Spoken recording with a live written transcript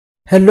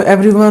Hello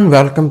everyone,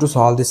 welcome to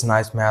solve this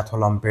nice math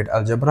Olympiad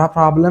algebra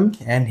problem.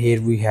 And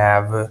here we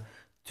have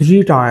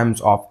 3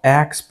 times of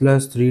x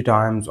plus 3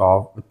 times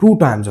of 2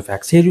 times of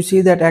x. Here you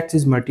see that x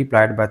is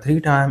multiplied by 3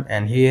 times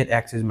and here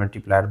x is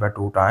multiplied by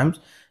 2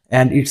 times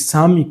and its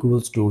sum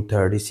equals to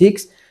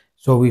 36.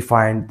 So we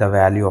find the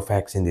value of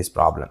x in this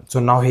problem. So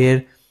now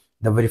here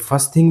the very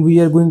first thing we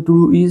are going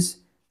to do is,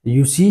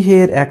 you see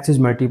here x is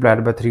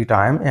multiplied by 3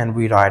 times and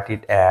we write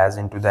it as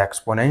into the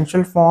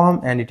exponential form,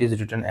 and it is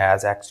written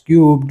as x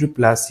cubed,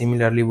 plus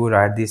similarly we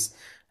write this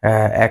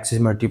x is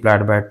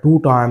multiplied by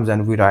 2 times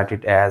and we write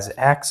it as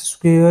x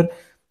square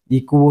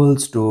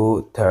equals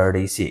to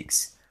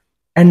 36.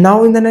 And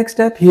now in the next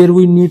step, here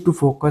we need to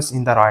focus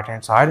in the right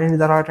hand side, and in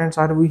the right hand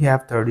side we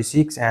have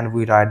 36 and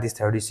we write this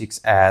 36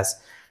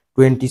 as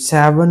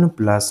 27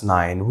 plus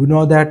 9. We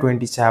know that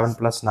 27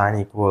 plus 9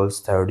 equals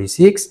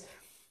 36.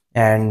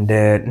 And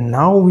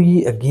now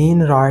we again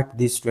write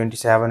this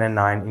 27 and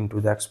 9 into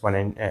the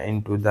exponent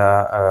into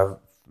the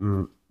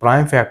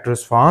prime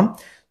factors form.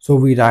 So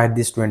we write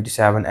this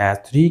 27 as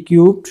 3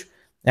 cubed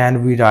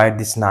and we write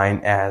this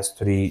 9 as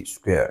 3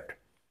 squared.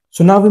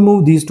 So now we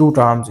move these two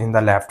terms in the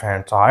left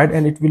hand side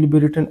and it will be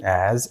written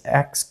as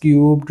x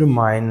cubed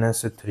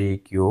minus 3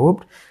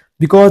 cubed,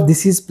 because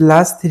this is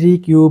plus 3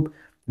 cubed.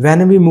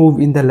 When we move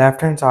in the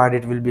left hand side,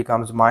 it will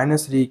becomes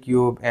minus 3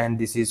 cube and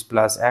this is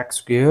plus x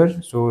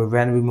square. So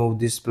when we move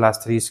this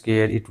plus 3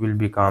 square, it will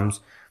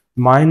becomes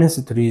minus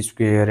 3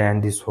 square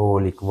and this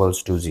whole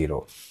equals to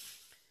 0.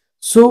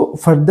 So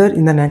further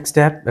in the next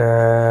step,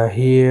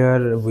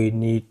 here we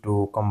need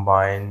to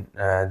combine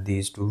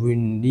these two. We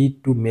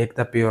need to make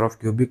the pair of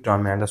cubic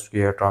term and the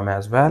square term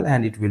as well,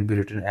 and it will be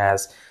written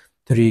as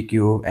 3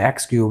 cube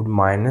x cubed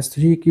minus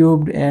 3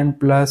 cubed and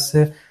plus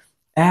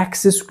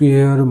x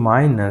square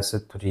minus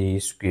 3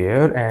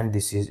 square, and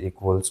this is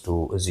equals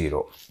to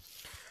 0.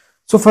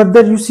 So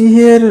further you see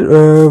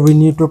here we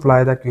need to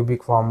apply the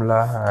cubic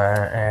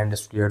formula and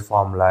squared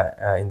formula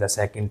in the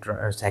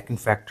second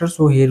factor.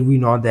 So here we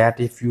know that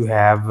if you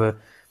have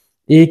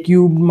a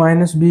cubed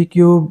minus b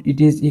cubed,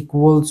 it is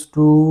equals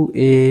to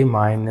a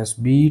minus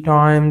b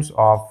times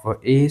of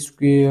a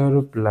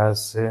square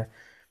plus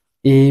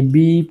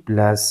ab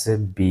plus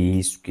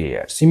b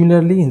square.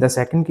 Similarly in the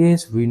second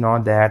case we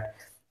know that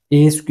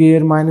a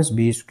square minus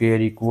b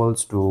square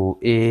equals to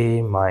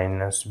a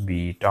minus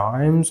b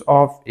times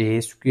of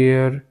a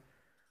square,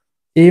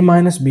 a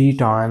minus b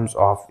times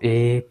of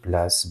a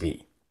plus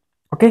b.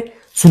 Okay,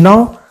 so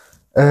now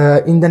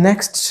in the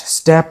next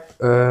step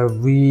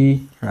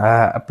we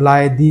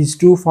apply these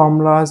two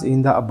formulas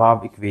in the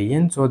above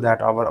equation, so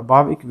that our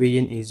above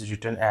equation is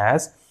written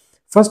as,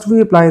 first we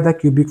apply the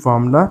cubic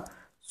formula.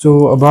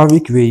 So above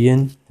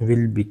equation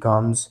will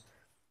becomes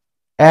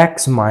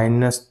x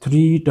minus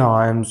 3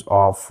 times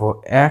of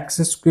x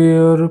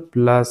square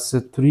plus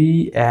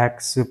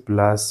 3x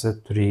plus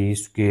 3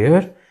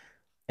 square,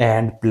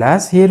 and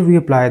plus here we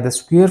apply the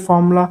square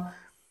formula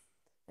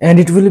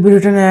and it will be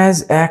written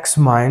as x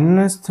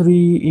minus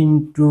 3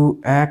 into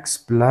x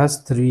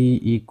plus 3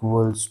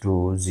 equals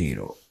to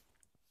 0.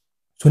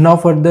 So now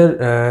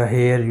further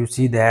here you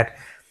see that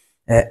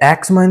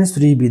x minus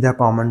 3 be the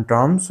common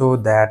term, so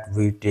that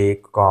we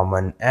take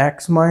common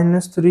x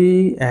minus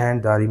 3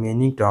 and the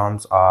remaining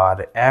terms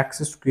are x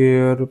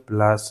square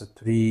plus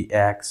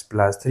 3x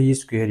plus 3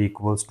 square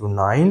equals to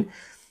 9.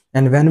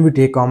 And when we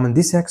take common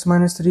this x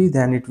minus 3,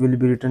 then it will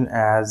be written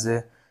as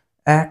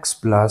x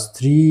plus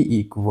 3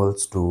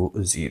 equals to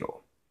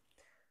 0.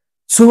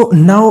 So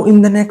now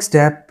in the next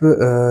step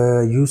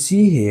you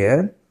see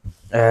here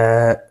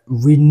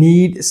we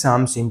need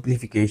some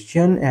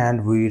simplification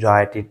and we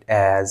write it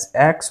as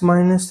x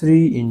minus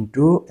 3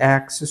 into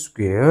x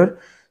square.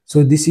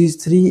 So this is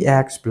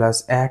 3x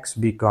plus x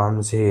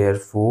becomes here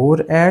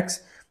 4x,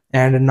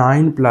 and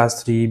 9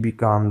 plus 3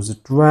 becomes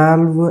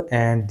 12,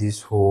 and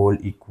this whole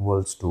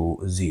equals to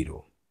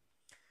 0.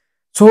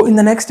 So in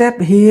the next step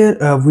here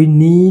we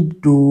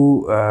need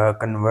to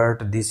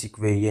convert this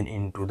equation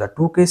into the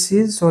two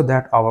cases, so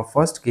that our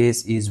first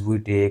case is we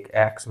take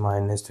x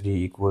minus 3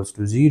 equals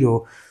to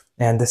 0,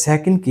 and the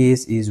second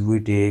case is we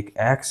take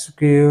x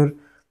square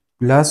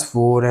plus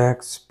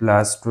 4x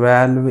plus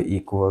 12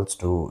 equals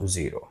to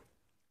 0.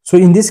 So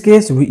in this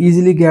case we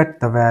easily get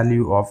the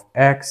value of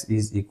x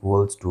is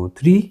equals to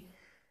 3.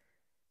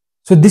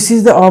 So this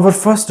is our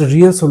first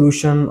real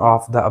solution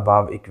of the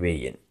above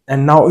equation.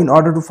 And now in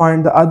order to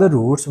find the other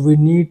roots, we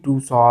need to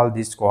solve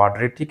this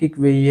quadratic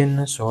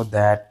equation, so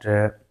that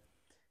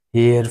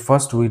here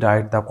first we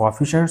write the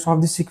coefficients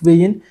of this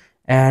equation,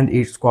 and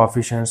its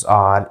coefficients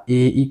are a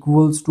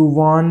equals to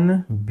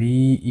 1,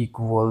 b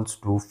equals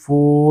to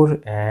 4,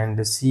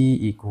 and c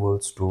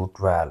equals to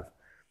 12.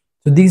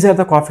 So these are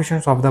the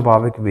coefficients of the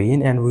above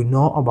equation, and we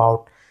know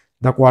about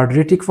the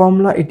quadratic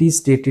formula. It is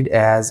stated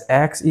as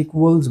x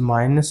equals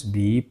minus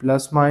b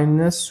plus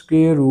minus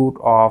square root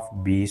of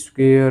b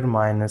square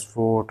minus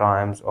 4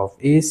 times of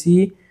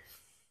ac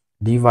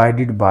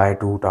divided by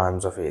 2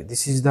 times of a.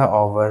 This is the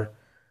our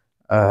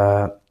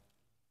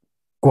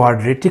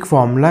quadratic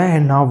formula,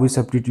 and now we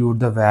substitute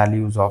the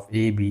values of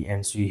a, b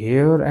and c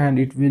here, and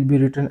it will be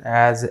written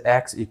as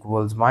x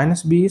equals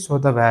minus b. So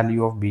the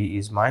value of b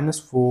is minus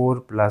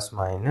 4 plus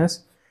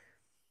minus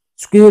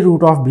square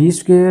root of b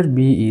square.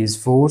 B is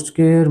 4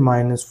 square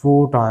minus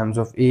 4 times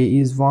of a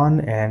is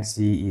 1 and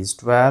c is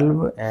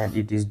 12, and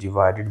it is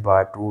divided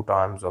by 2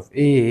 times of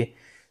a.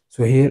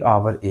 So here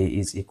our a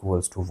is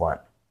equals to 1.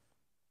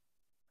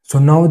 So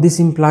now this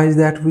implies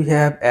that we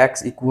have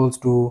x equals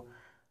to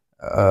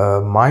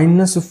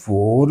minus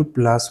 4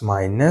 plus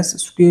minus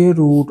square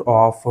root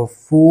of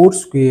 4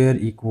 square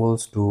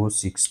equals to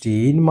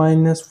 16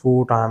 minus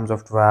 4 times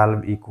of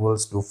 12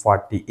 equals to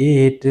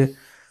 48,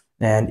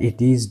 and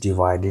it is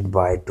divided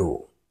by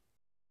 2.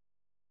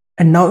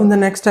 And now in the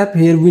next step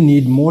here we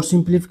need more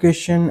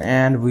simplification,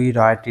 and we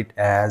write it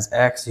as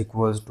x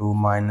equals to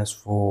minus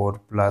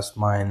 4 plus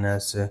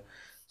minus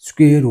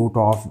square root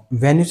of,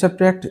 when you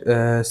subtract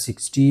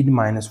 16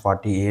 minus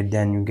 48,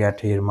 then you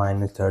get here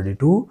minus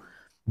 32,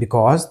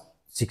 because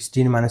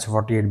 16 minus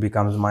 48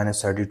 becomes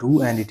minus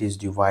 32, and it is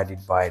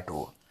divided by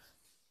 2.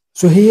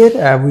 So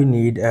here we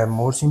need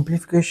more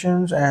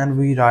simplifications, and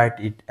we write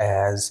it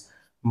as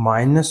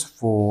minus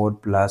 4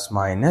 plus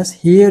minus.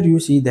 Here you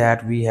see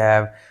that we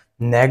have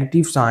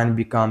negative sign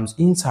becomes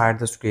inside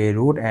the square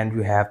root, and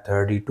we have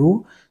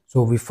 32.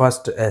 So we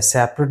first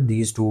separate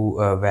these two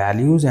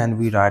values, and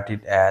we write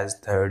it as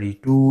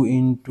 32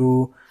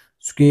 into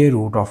square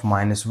root of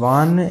minus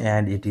 1,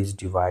 and it is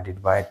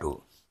divided by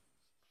 2.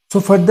 So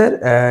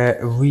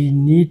further we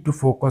need to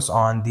focus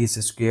on this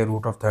square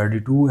root of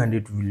 32, and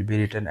it will be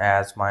written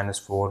as minus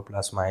 4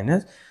 plus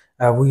minus.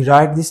 We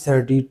write this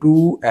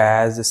 32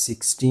 as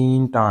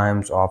 16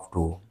 times of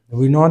 2.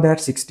 We know that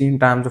 16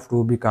 times of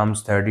 2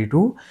 becomes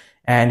 32,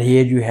 and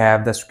here you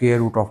have the square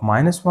root of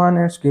minus 1,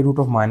 and square root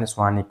of minus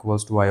 1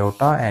 equals to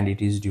iota, and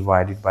it is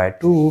divided by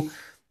 2.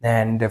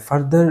 And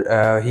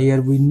further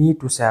here we need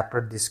to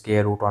separate the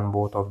square root on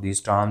both of these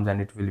terms, and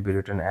it will be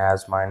written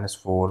as minus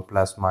 4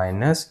 plus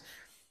minus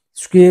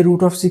square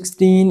root of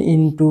 16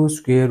 into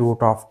square root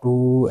of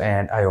 2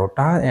 and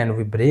iota, and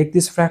we break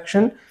this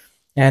fraction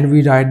and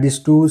we write these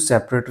two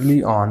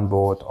separately on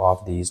both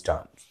of these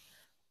terms.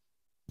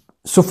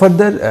 So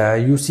further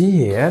you see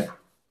here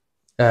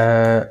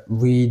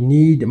we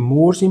need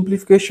more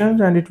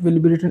simplifications, and it will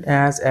be written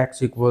as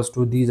x equals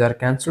to, these are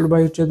cancelled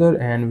by each other,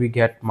 and we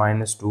get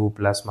minus 2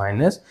 plus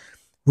minus.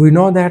 We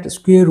know that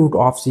square root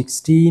of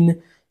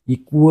 16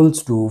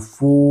 equals to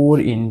 4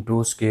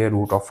 into square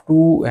root of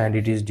 2, and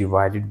it is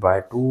divided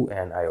by 2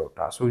 and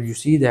iota. So you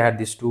see that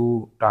this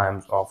 2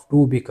 times of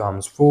 2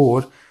 becomes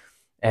 4,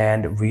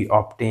 and we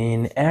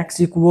obtain x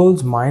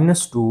equals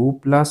minus 2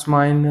 plus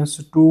minus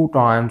 2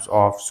 times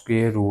of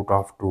square root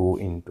of 2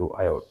 into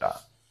iota.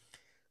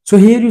 So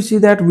here you see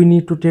that we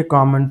need to take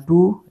common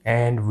 2,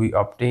 and we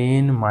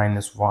obtain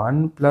minus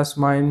 1 plus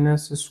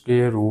minus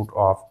square root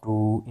of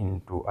 2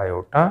 into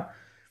iota.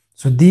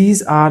 So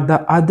these are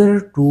the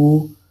other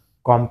two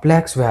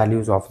complex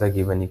values of the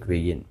given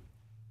equation.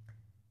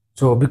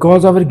 So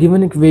because our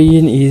given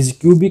equation is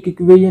cubic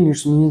equation,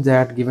 it means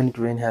that given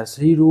equation has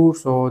 3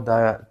 roots. So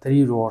the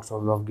 3 roots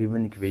of the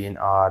given equation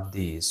are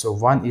these. So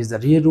 1 is the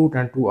real root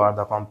and 2 are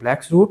the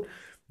complex root.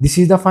 This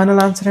is the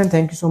final answer, and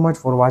thank you so much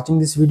for watching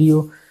this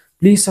video.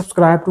 Please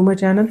subscribe to my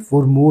channel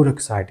for more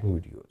exciting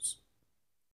videos.